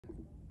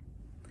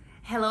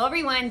Hello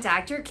everyone,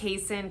 Dr.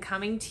 Casen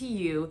coming to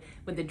you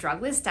with the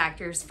Drugless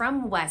Doctors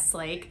from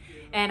Westlake,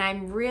 and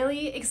I'm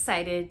really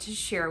excited to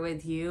share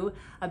with you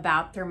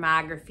about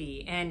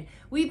thermography. And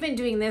we've been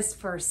doing this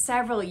for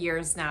several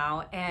years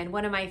now, and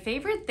one of my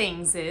favorite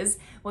things is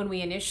when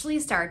we initially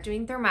start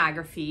doing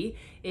thermography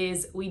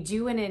is we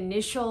do an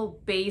initial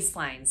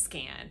baseline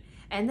scan.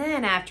 And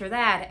then after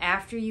that,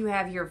 after you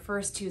have your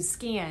first two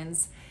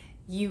scans,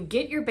 you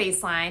get your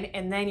baseline,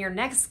 and then your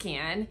next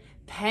scan,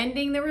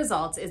 pending the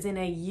results, is in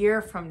a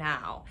year from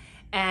now.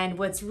 And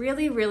what's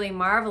really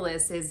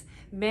marvelous is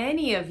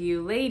many of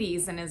you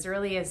ladies, and as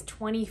early as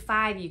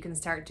 25 you can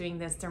start doing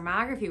this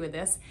thermography with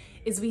this,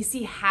 is we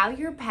see how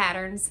your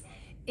patterns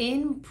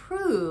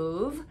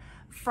improve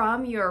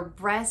from your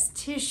breast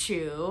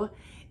tissue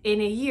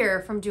in a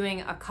year from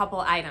doing a couple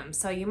items.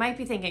 So you might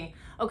be thinking,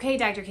 okay,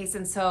 Dr.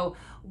 Casen, so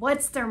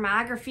what's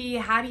thermography?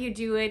 How do you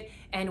do it?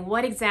 And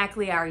what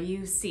exactly are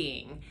you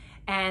seeing?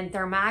 And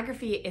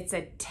thermography, it's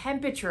a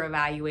temperature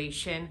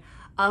evaluation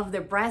of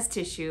the breast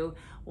tissue.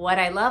 What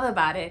I love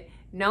about it,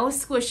 no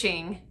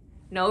squishing,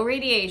 no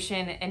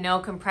radiation, and no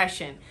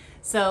compression.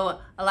 So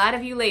a lot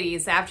of you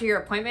ladies, after your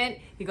appointment,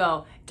 you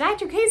go,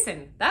 Dr.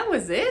 Casen, that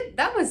was it?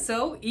 That was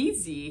so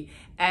easy.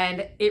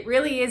 And it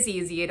really is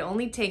easy. It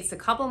only takes a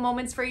couple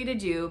moments for you to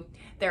do.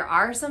 There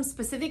are some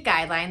specific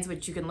guidelines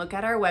which you can look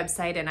at our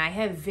website, and I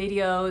have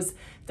videos,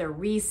 the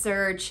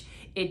research.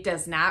 It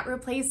does not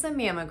replace a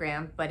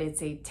mammogram, but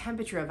it's a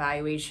temperature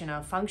evaluation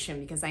of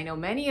function, because I know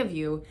many of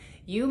you,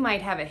 you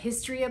might have a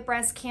history of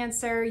breast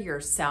cancer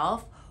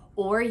yourself,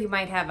 or you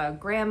might have a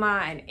grandma,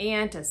 an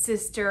aunt, a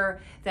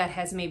sister that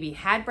has maybe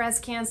had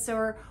breast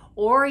cancer,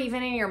 or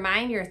even in your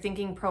mind, you're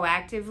thinking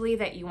proactively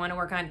that you want to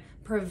work on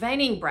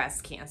preventing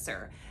breast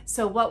cancer.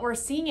 So what we're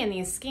seeing in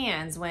these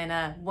scans, when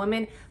a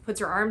woman puts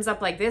her arms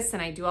up like this,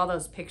 and I do all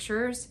those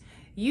pictures,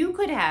 you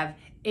could have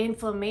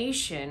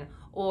inflammation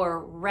or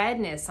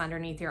redness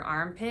underneath your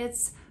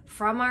armpits.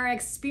 From our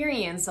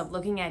experience of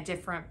looking at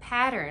different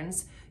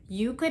patterns,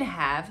 you could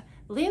have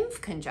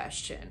lymph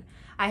congestion.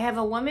 I have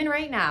a woman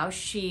right now,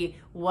 she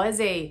was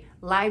a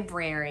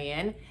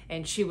librarian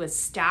and she was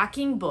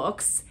stocking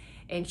books,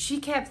 and she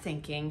kept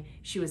thinking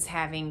she was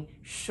having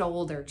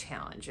shoulder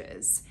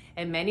challenges.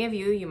 And many of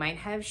you might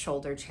have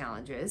shoulder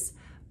challenges,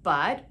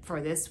 but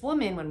for this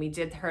woman, when we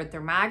did her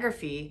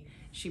thermography,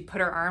 she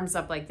put her arms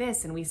up like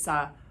this and we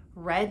saw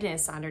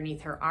redness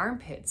underneath her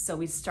armpits. So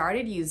we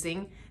started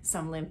using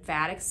some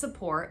lymphatic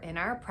support in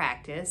our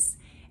practice.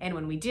 And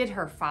when we did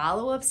her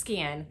follow-up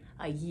scan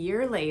a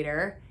year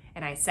later,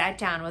 and I sat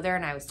down with her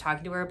and I was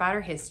talking to her about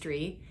her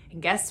history,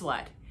 and guess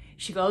what?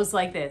 She goes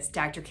like this,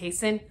 Dr.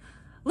 Casen,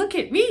 look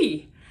at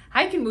me.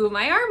 I can move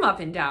my arm up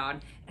and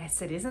down. And I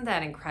said, isn't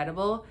that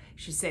incredible?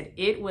 She said,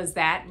 it was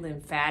that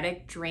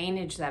lymphatic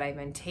drainage that I've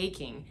been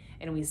taking.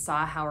 And we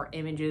saw how her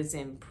images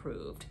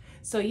improved.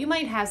 So you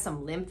might have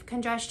some lymph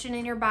congestion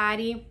in your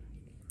body.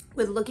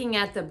 With looking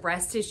at the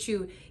breast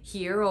tissue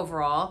here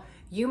overall,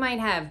 you might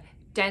have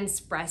dense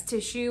breast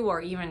tissue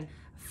or even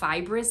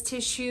fibrous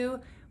tissue,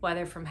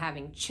 whether from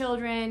having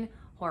children,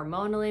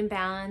 hormonal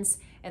imbalance.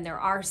 And there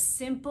are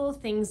simple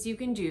things you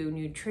can do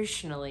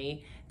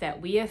nutritionally that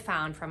we have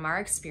found from our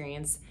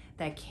experience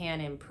that can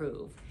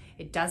improve.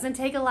 It doesn't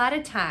take a lot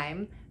of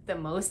time. The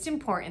most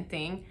important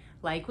thing,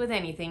 like with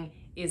anything,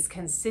 is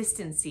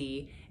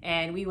consistency,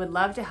 and we would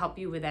love to help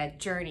you with that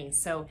journey.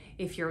 So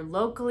if you're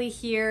locally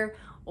here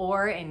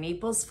or in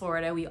Naples,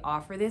 Florida, we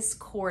offer this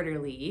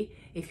quarterly.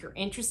 If you're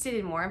interested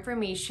in more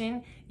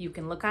information, you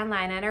can look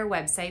online at our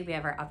website. We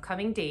have our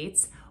upcoming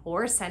dates,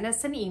 or send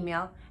us an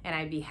email and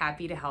I'd be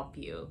happy to help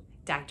you.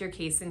 Dr.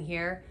 Casen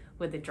here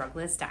with the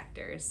Drugless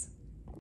Doctors.